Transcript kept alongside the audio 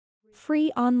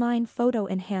Free online photo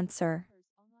enhancer.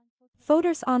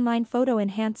 Photors Online Photo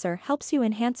Enhancer helps you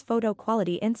enhance photo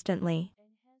quality instantly.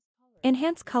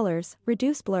 Enhance colors,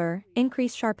 reduce blur,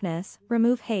 increase sharpness,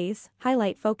 remove haze,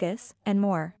 highlight focus, and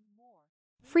more.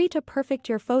 Free to perfect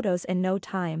your photos in no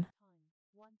time.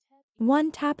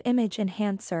 One-tap image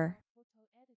enhancer.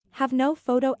 Have no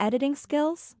photo editing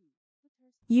skills?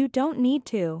 You don't need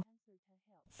to.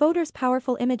 Photors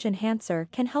Powerful Image Enhancer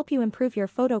can help you improve your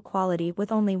photo quality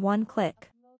with only one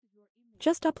click.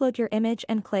 Just upload your image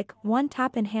and click One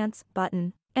Tap Enhance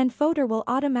button, and Photor will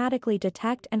automatically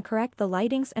detect and correct the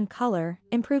lightings and color,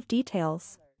 improve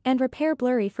details, and repair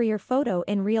blurry for your photo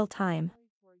in real time.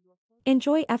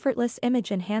 Enjoy effortless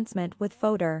image enhancement with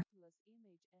Photor.